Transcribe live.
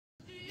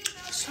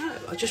So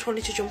I just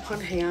wanted to jump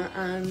on here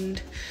and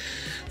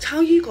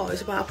tell you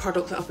guys about a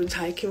product that I've been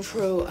taking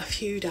for a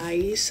few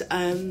days.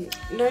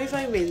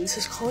 Novomins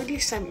has kindly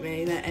sent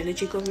me their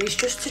energy gummies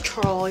just to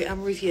try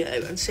and review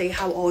and see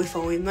how I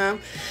find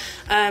them.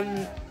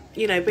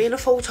 You know, being a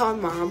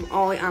full-time mum,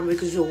 I am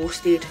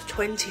exhausted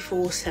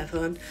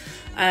 24/7.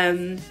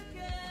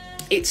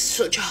 It's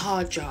such a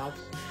hard job,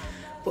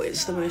 but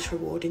it's the most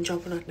rewarding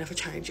job and I'd never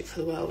change it for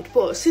the world.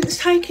 But since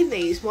taking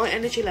these, my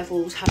energy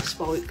levels have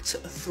spiked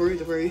through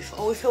the roof.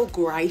 I feel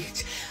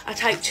great. I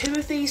take 2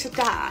 of these a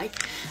day,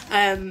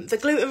 the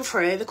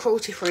gluten-free, the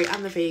cruelty-free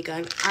and the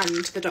vegan,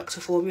 and the doctor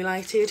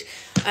formulated.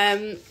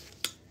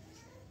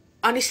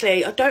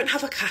 Honestly, I don't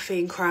have a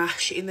caffeine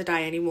crash in the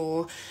day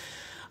anymore.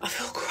 I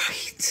feel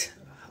great.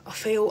 I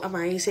feel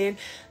amazing.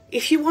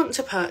 If you want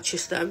to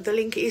purchase them, the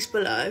link is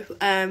below.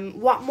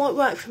 What might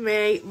work for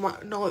me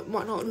might not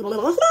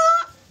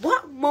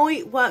what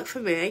might work for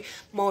me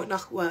might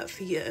not work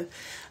for you.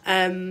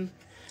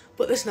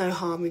 But there's no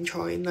harm in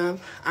trying them,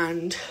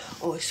 and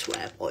I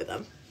swear by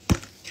them.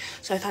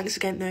 So thanks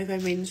again,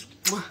 Novomins.